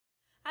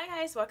Hi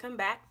guys, welcome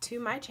back to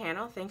my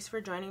channel. Thanks for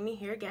joining me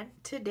here again.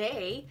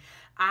 Today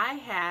I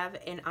have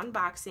an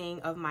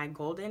unboxing of my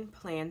Golden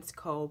Plans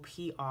Co.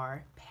 PR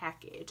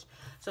package.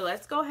 So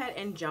let's go ahead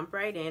and jump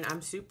right in.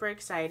 I'm super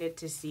excited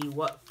to see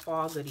what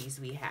fall goodies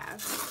we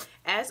have.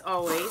 As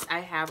always,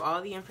 I have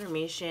all the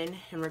information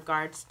in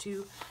regards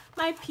to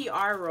my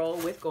PR role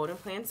with Golden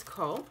Plans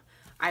Co.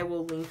 I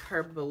will link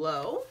her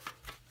below,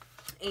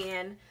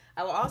 and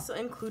I will also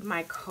include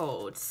my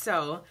code.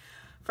 So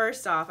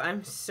first off,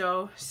 I'm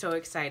so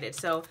excited.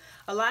 So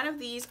a lot of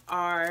these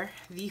are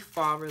the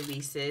fall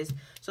releases.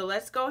 So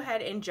let's go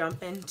ahead and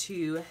jump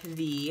into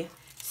the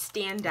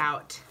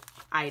standout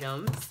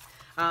items.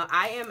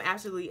 I am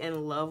absolutely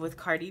in love with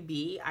Cardi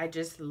B. I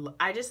just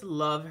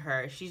love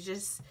her.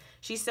 She's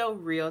so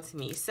real to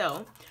me.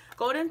 So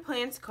Golden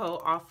Plans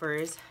Co.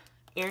 offers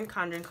Erin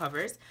Condren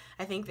covers.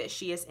 I think that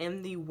she is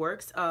in the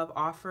works of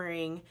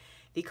offering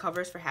the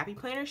covers for Happy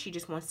Planner. She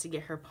just wants to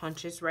get her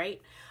punches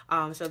right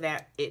so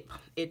that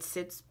it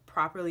sits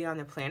properly on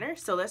the planner.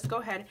 So let's go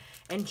ahead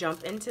and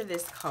jump into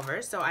this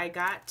cover. So I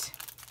got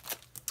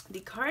the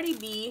Cardi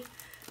B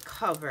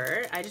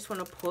cover. I just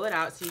want to pull it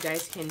out so you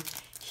guys can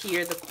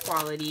hear the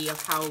quality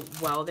of how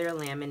well they're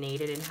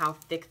laminated and how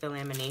thick the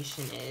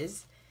lamination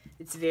is.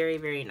 It's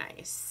very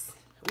nice.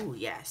 Ooh,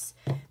 yes,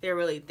 they're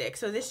really thick.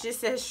 So this just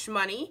says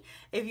shmoney.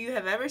 If you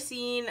have ever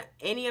seen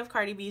any of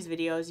Cardi B's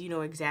videos, you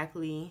know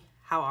exactly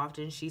how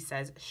often she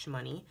says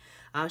shmoney.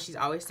 She's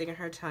always sticking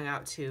her tongue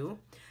out too.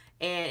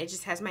 And it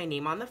just has my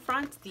name on the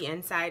front. The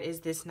inside is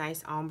this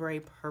nice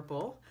ombre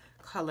purple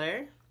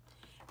color.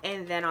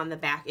 And then on the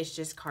back, it's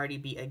just Cardi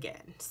B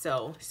again.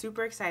 So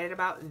super excited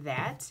about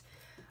that.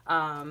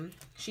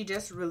 She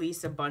just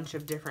released a bunch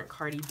of different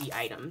Cardi B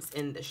items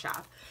in the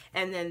shop.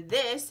 And then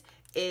this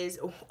is,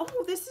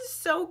 oh, this is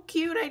so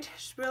cute. I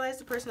just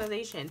realized the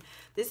personalization.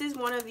 This is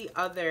one of the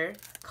other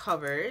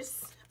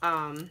covers.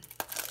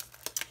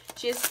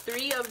 She has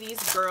 3 of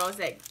these girls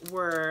that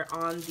were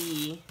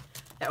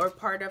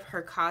part of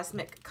her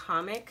Cosmic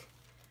Comic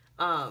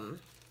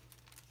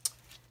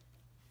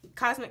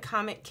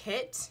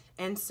kit.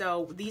 And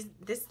so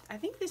I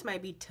think this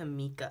might be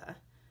Tamika,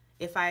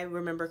 if I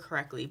remember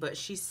correctly, but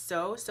she's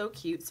so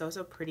cute, so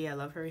pretty. I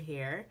love her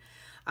hair.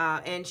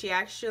 And she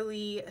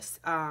actually,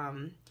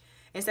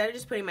 instead of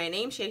just putting my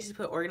name, she actually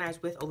put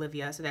Organized with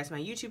Olivia. So that's my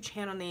YouTube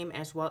channel name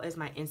as well as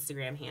my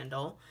Instagram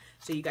handle.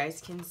 So you guys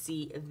can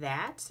see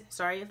that.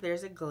 Sorry if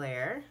there's a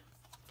glare.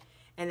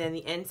 And then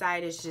the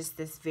inside is just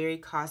this very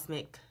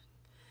cosmic-like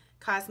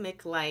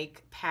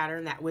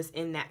pattern that was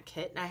in that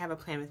kit. And I have a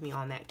plan with me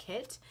on that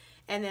kit.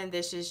 And then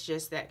this is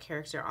just that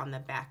character on the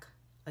back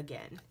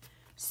again.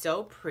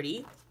 So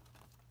pretty.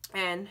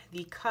 And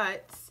the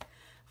cuts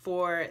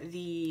for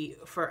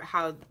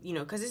how, you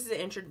know, because this is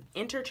an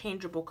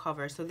interchangeable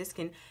cover, so this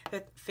can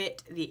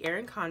fit the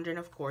Erin Condren,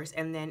 of course,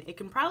 and then it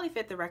can probably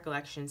fit the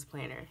Recollections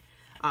planner.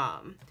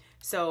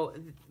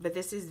 But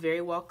this is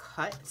very well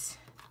cut.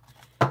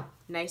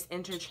 Nice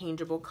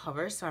interchangeable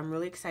cover, so I'm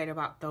really excited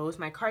about those.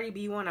 My Cardi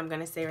B one, I'm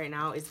gonna say right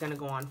now, is gonna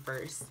go on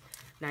first.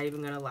 Not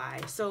even gonna lie.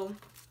 So,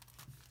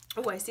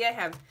 oh, I see I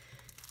have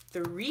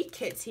 3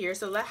 kits here.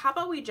 So how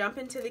about we jump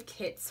into the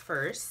kits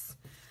first?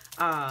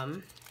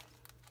 Let's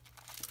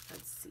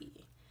see.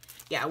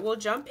 Yeah, we'll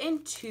jump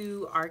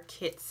into our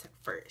kits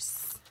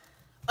first.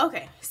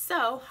 Okay,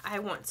 so I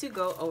want to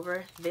go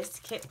over this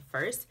kit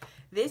first.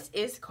 This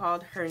is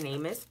called Her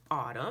Name is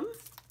Autumn.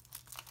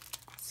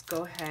 Let's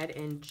go ahead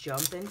and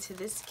jump into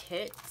this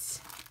kit.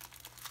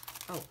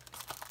 Oh,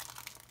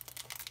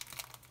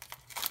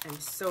 I'm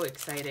so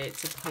excited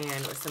to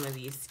plan with some of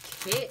these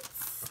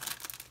kits.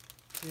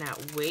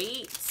 Cannot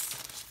wait.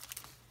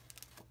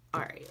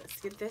 All right, let's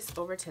get this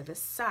over to the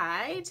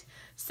side.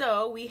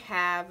 So we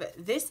have,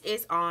 this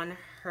is on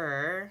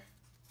her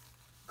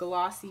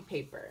glossy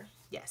paper.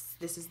 Yes,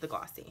 this is the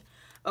glossy.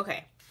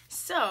 Okay,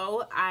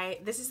 so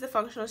this is the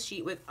functional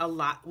sheet with a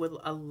lot of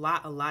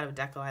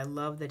deco. I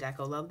love the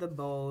deco, love the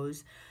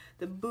bows,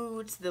 the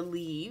boots, the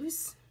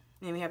leaves.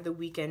 And then we have the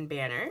weekend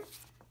banner.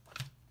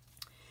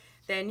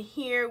 Then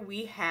here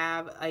we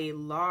have a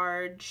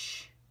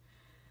large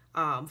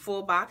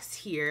full box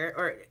here,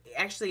 or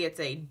actually it's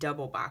a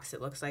double box,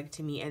 it looks like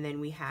to me. And then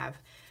we have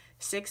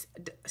six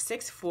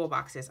full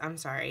boxes. I'm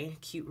sorry,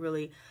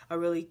 a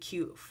really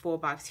cute full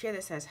box here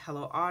that says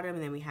Hello Autumn.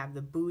 And then we have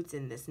the boots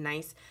in this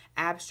nice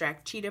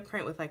abstract cheetah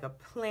print with like a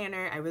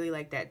planner. I really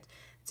like that.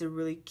 It's a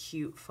really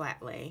cute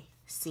flat lay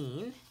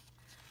scene.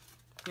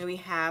 And we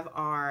have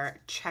our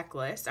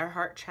checklist, our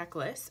heart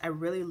checklist. I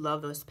really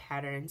love those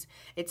patterns.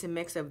 It's a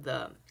mix of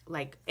the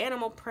like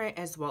animal print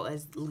as well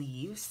as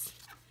leaves.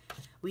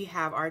 We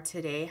have our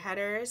today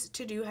headers,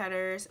 to-do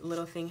headers,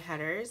 little thing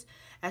headers,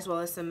 as well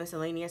as some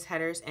miscellaneous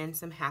headers and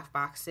some half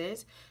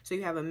boxes. So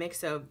you have a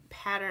mix of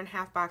pattern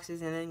half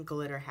boxes and then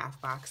glitter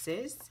half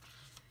boxes.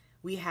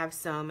 We have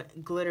some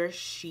glitter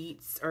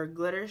sheets or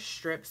glitter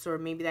strips, or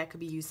maybe that could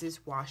be used as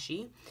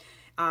washi.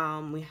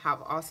 We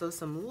have also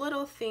some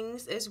little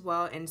things as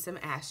well and some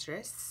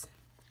asterisks.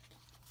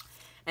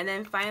 And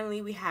then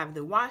finally we have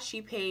the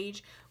washi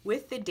page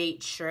with the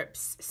date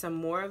strips, some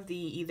more of the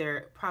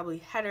either probably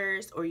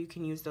headers, or you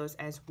can use those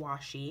as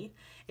washi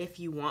if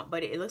you want,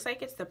 but it looks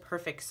like it's the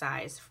perfect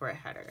size for a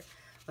header.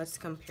 Let's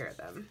compare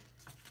them.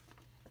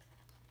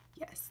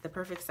 Yes, the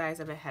perfect size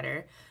of a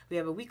header. We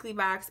have a weekly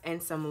box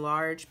and some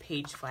large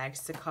page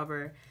flags to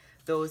cover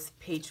those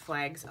page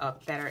flags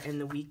up that are in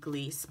the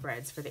weekly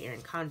spreads for the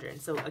Erin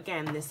Condren. So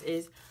again, this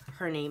is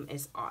Her Name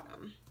is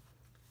Autumn.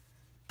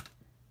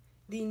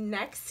 The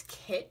next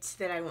kit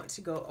that I want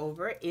to go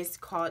over is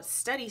called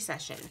Study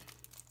Session.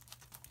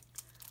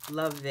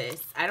 Love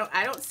this. I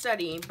don't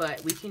study,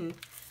 but we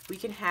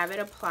can have it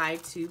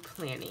applied to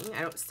planning.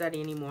 I don't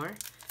study anymore.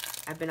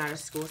 I've been out of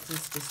school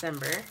since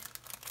December.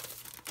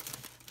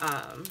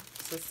 So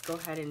let's go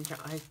ahead and,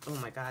 oh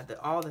my God,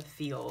 all the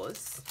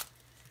feels.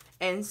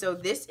 And so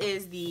this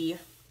is the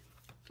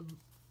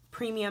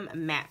premium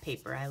matte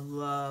paper. I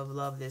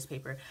love this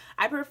paper.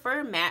 I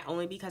prefer matte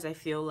only because I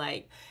feel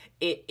like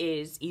it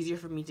is easier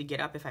for me to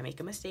get up if I make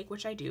a mistake,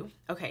 which I do.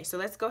 Okay, so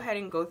let's go ahead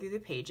and go through the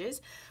pages.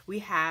 We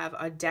have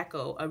a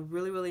deco, a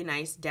really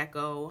nice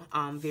deco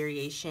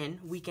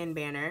variation, weekend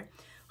banner,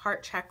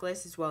 heart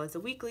checklist, as well as a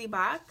weekly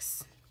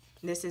box.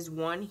 This is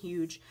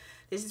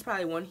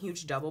probably one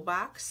huge double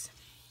box.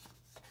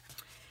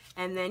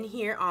 And then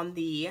here on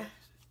the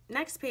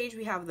next page,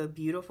 we have the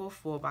beautiful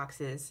full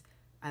boxes.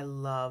 I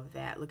love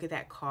that. Look at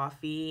that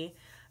coffee,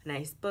 a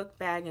nice book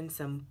bag and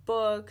some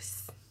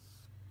books.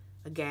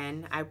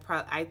 Again,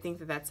 I think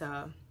that that's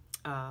a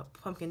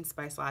pumpkin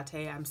spice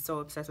latte. I'm so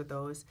obsessed with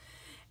those.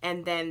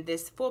 And then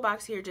this full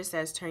box here just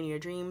says, turn your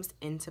dreams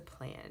into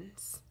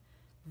plans.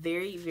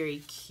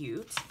 Very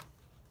cute.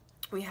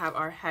 We have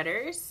our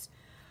headers,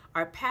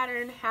 our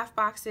pattern half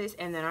boxes,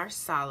 and then our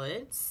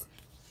solids.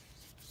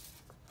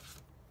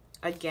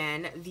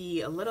 Again,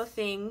 the little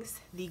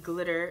things, the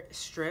glitter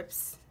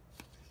strips,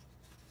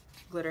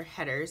 glitter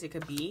headers it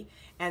could be,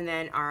 and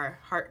then our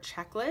heart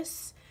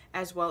checklists,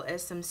 as well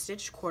as some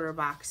stitched quarter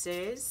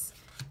boxes,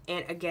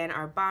 and again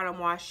our bottom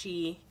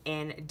washi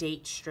and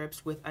date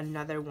strips with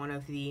another one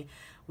of the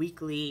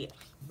weekly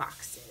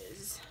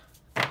boxes.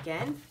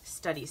 Again,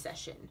 study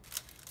session.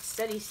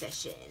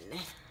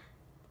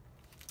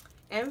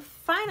 And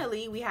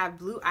finally, we have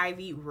Blue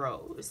Ivy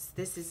Rose.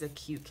 This is a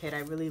cute kit. I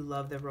really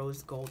love the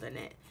rose gold in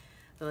it.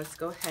 So let's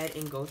go ahead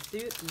and go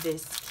through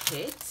this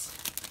kit.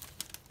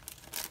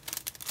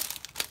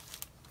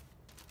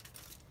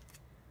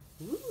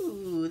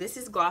 Ooh, this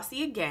is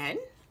glossy again.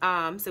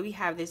 So we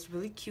have this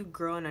really cute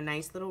girl in a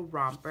nice little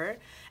romper,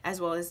 as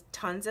well as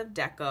tons of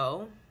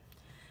deco,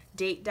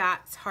 date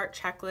dots, heart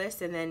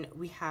checklist, and then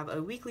we have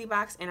a weekly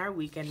box and our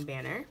weekend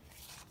banner.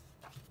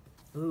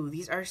 Ooh,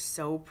 these are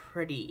so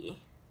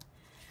pretty.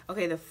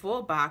 Okay, the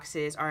full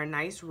boxes are a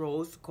nice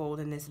rose gold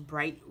and this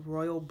bright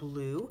royal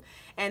blue.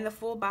 And the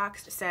full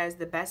box says,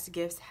 the best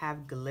gifts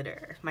have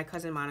glitter. My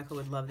cousin Monica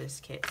would love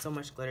this kit. So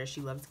much glitter. She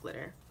loves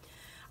glitter.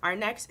 Our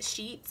next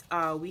sheet,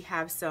 we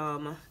have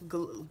some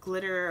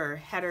glitter or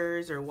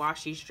headers or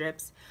washi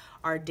strips.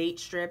 Our date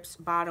strips,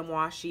 bottom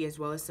washi, as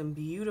well as some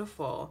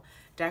beautiful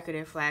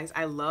decorative flags.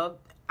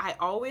 I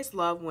always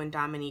love when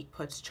Dominique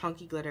puts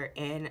chunky glitter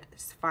and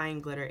fine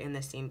glitter in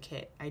the same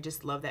kit. I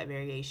just love that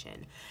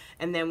variation.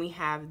 And then we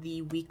have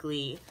the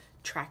weekly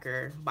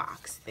tracker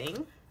box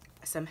thing.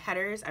 Some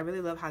headers. I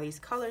really love how these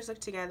colors look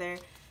together.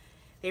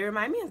 They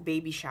remind me of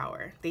baby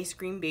shower. They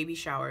scream baby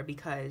shower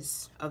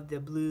because of the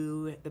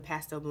blue, the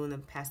pastel blue and the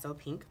pastel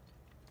pink.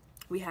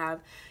 We have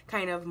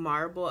kind of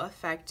marble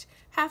effect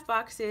half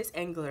boxes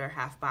and glitter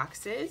half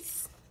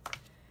boxes.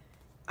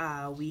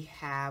 We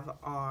have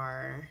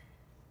our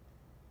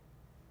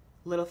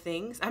little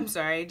things. I'm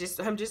sorry,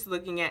 I'm just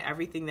looking at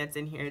everything that's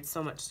in here. It's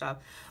so much stuff.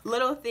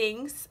 Little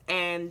things,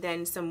 and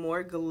then some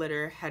more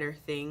glitter header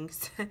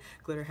things.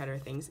 Glitter header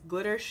things.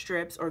 Glitter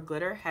strips or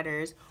glitter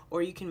headers,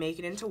 or you can make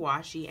it into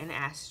washi and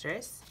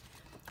asterisk.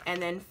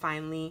 And then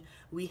finally,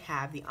 we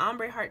have the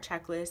ombre heart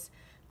checklist,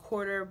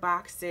 quarter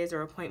boxes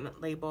or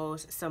appointment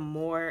labels, some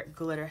more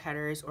glitter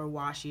headers or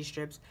washi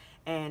strips,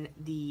 and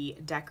the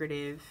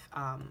decorative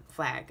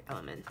flag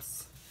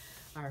elements.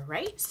 All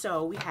right,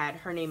 so we had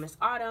Her Name is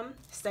Autumn,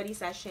 Study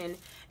Session,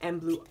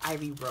 and Blue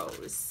Ivy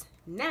Rose.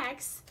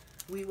 Next,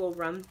 we will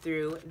run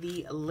through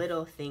the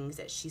little things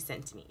that she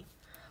sent me.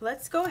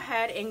 Let's go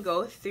ahead and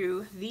go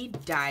through the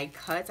die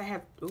cuts. I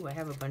have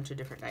a bunch of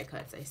different die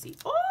cuts I see.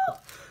 Oh,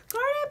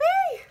 Cardi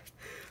B!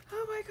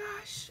 Oh my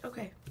gosh.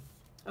 Okay.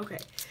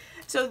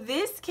 So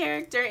this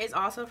character is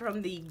also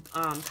from the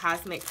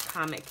Cosmic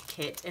Comic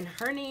Kit, and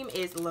her name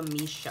is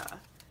Lamisha.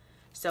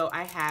 So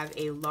I have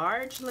a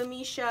large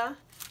Lamisha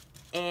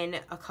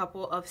and a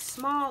couple of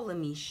small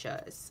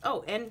Lamishas.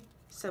 Oh, and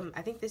some,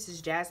 I think this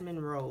is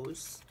Jasmine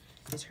Rose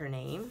is her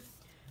name.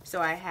 So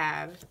I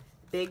have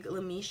big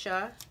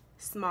Lamisha,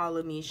 small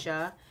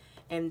Lamisha,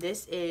 and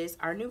this is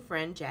our new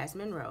friend,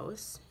 Jasmine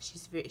Rose.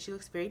 She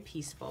looks very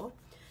peaceful.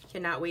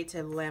 Cannot wait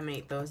to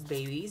laminate those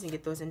babies and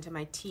get those into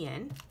my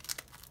TN.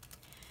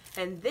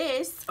 And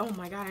this, oh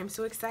my God, I'm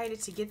so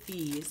excited to get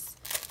these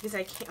because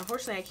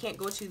unfortunately I can't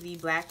go to the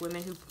Black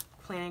Women Who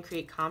Plan and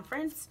Create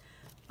conference,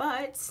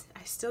 but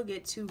I still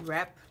get to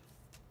rep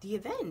the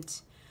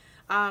event.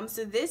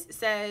 So this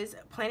says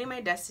Planning My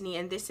Destiny,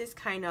 and this is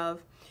kind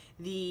of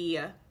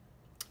the,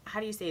 how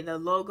do you say, the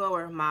logo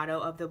or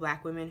motto of the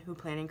Black Women Who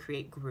Plan and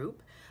Create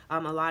group. A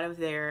lot of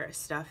their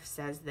stuff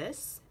says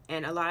this,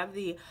 and a lot of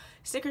the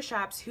sticker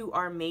shops who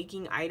are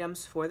making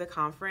items for the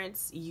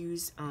conference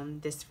use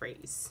this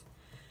phrase.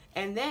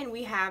 And then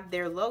we have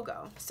their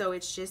logo. So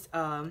it's just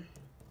a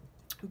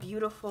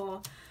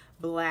beautiful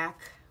Black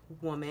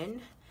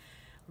woman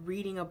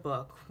reading a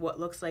book, what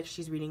looks like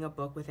she's reading a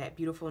book with that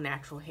beautiful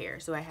natural hair.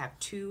 So I have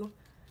two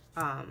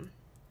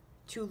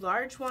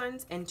large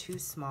ones and 2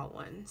 small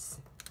ones.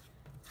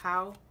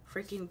 How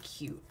freaking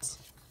cute.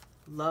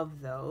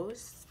 Love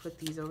those. Put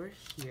these over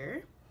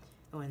here.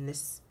 Oh, and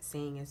this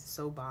saying is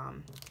so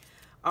bomb.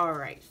 All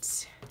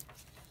right,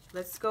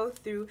 let's go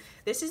through.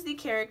 This is the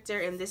character,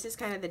 and this is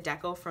kind of the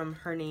deco from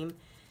her name.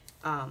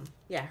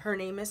 Yeah, her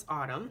name is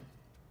Autumn.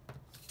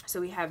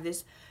 So we have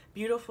this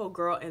beautiful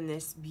girl in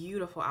this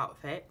beautiful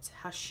outfit.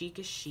 How chic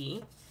is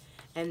she?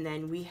 And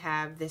then we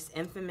have this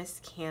infamous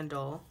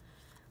candle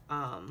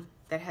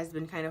that has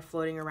been kind of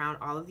floating around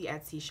all of the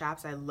Etsy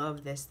shops. I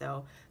love this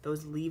though.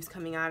 Those leaves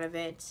coming out of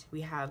it.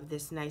 We have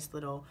this nice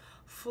little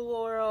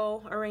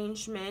floral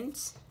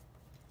arrangement.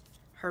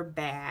 Her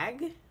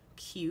bag,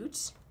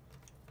 cute.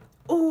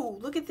 Oh,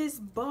 look at this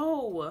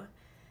bow.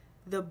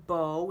 The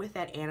bow with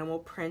that animal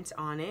print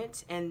on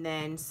it, and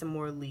then some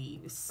more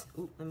leaves.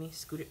 Ooh, let me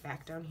scoot it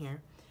back down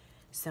here.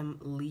 Some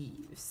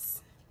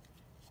leaves.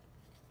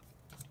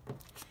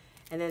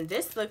 And then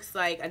this looks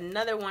like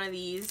another one of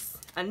these,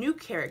 a new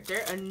character,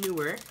 a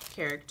newer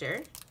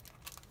character.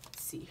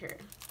 Let's see here.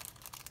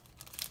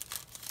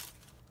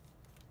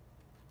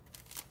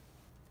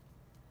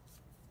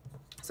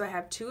 So I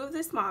have 2 of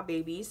the small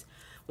babies.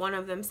 One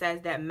of them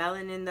says that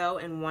melanin though,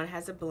 and one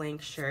has a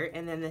blank shirt.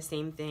 And then the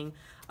same thing,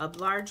 a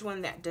large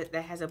one that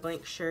has a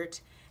blank shirt,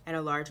 and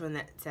a large one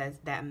that says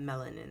that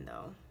melanin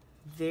though.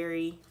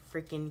 Very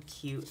freaking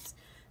cute.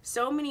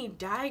 So many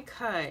die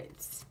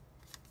cuts.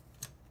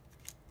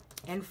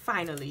 And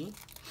finally,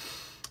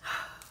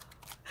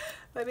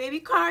 my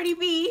baby Cardi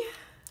B.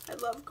 I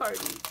love Cardi.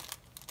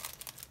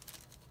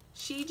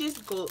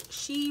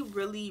 She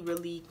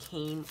really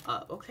came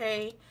up,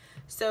 okay?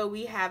 So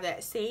we have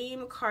that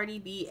same Cardi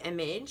B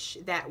image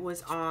that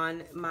was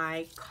on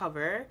my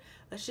cover.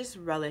 Let's just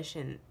relish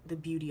in the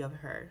beauty of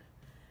her,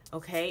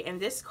 okay? And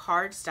this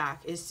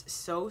cardstock is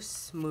so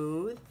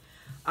smooth.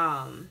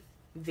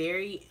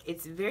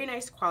 It's very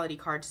nice quality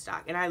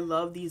cardstock, and I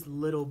love these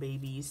little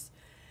babies.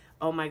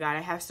 Oh my god, I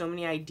have so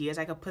many ideas.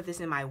 I could put this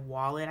in my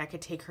wallet. I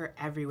could take her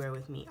everywhere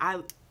with me.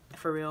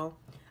 For real,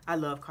 I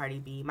love Cardi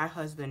B. My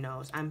husband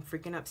knows. I'm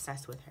freaking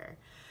obsessed with her.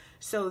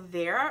 So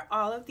there are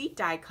all of the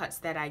die cuts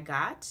that I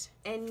got.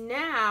 And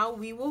now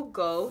we will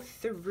go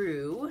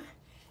through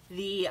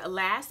the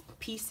last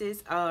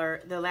pieces,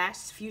 or the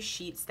last few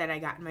sheets that I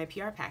got in my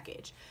PR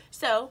package.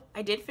 So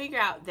I did figure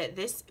out that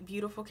this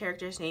beautiful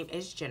character's name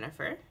is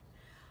Jennifer.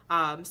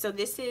 So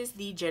this is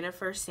the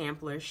Jennifer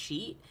sampler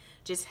sheet.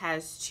 Just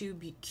has 2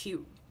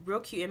 real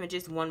cute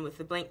images, one with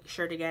the blank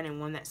shirt again, and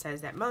one that says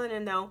that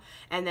melanin though,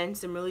 and then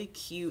some really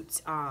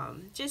cute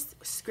just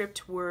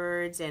script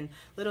words and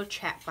little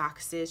chat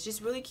boxes,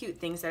 just really cute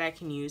things that I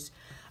can use.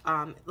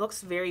 It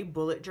looks very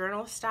bullet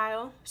journal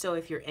style, so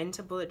if you're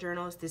into bullet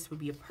journals, this would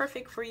be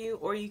perfect for you,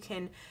 or you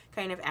can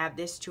kind of add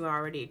this to an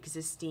already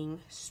existing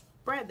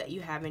spread that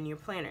you have in your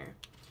planner.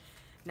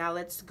 Now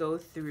let's go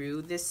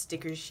through the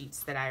sticker sheets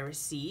that I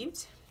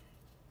received.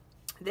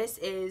 This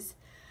is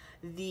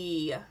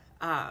the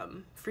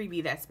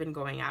freebie that's been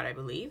going out, I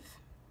believe.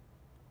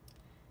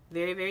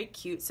 Very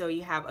cute. So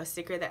you have a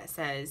sticker that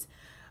says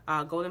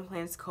Golden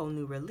Plans Co.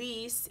 new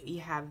release.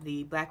 You have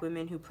the Black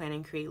Women Who Plan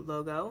and Create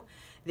logo.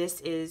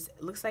 This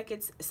looks like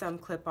it's some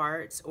clip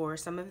arts or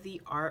some of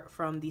the art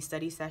from the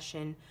study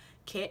session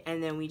kit,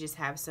 and then we just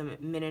have some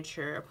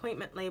miniature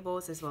appointment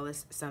labels as well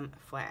as some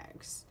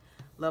flags.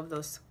 Love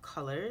those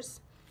colors.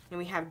 And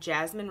we have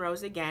Jasmine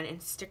Rose again in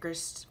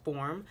stickers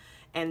form,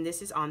 and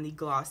this is on the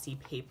glossy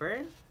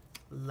paper.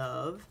 I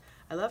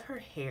love her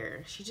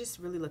hair. She just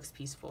really looks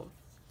peaceful.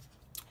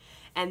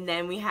 And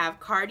then we have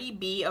Cardi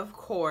B, of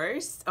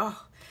course.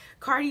 Oh,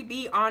 Cardi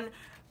B on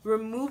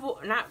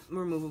not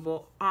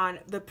removable, on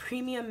the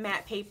premium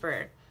matte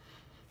paper.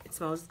 It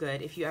smells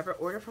good. If you ever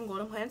order from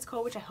Golden Plans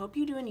Co., which I hope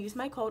you do, and use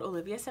my code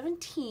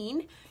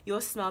Olivia17,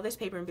 you'll smell this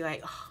paper and be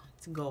like, oh,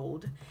 it's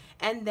gold.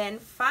 And then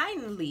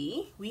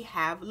finally, we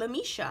have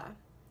Lamisha.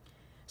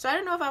 So I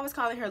don't know if I was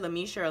calling her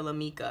Lamisha or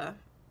Lamika.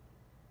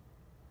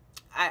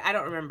 I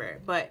don't remember,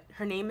 but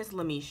her name is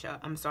Lamisha.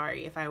 I'm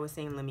sorry if I was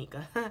saying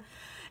Lamika.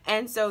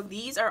 And so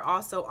these are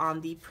also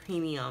on the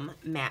premium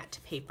matte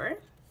paper.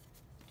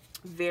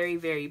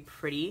 Very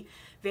pretty,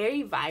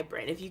 very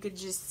vibrant. If you could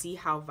just see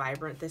how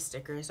vibrant the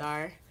stickers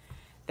are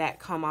that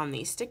come on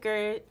these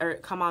sticker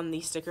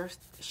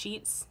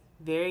sheets.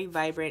 Very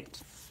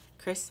vibrant,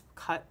 crisp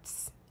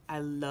cuts. I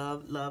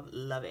love, love,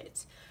 love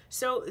it.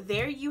 So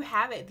there you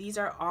have it. These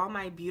are all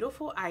my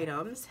beautiful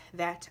items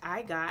that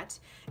I got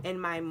in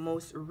my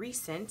most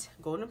recent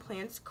Golden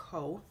Plans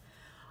Co.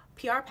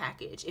 PR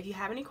package. If you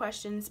have any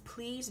questions,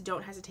 please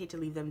don't hesitate to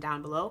leave them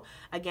down below.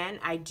 Again,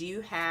 I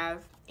do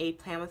have a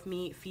plan with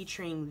me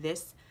featuring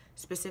this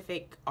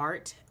specific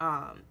art,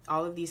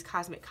 all of these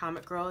cosmic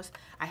comic girls.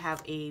 I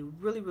have a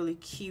really, really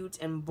cute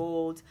and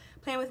bold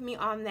plan with me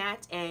on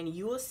that, and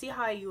you will see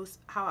how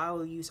I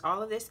will use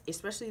all of this,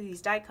 especially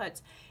these die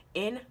cuts,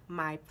 in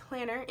my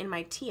planner, in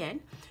my TN.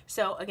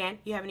 So again, if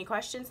you have any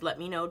questions, let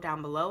me know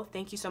down below.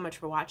 Thank you so much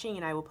for watching,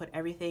 and I will put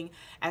everything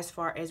as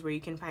far as where you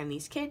can find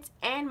these kits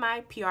and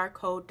my PR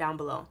code down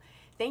below.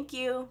 Thank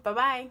you.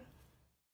 Bye-bye.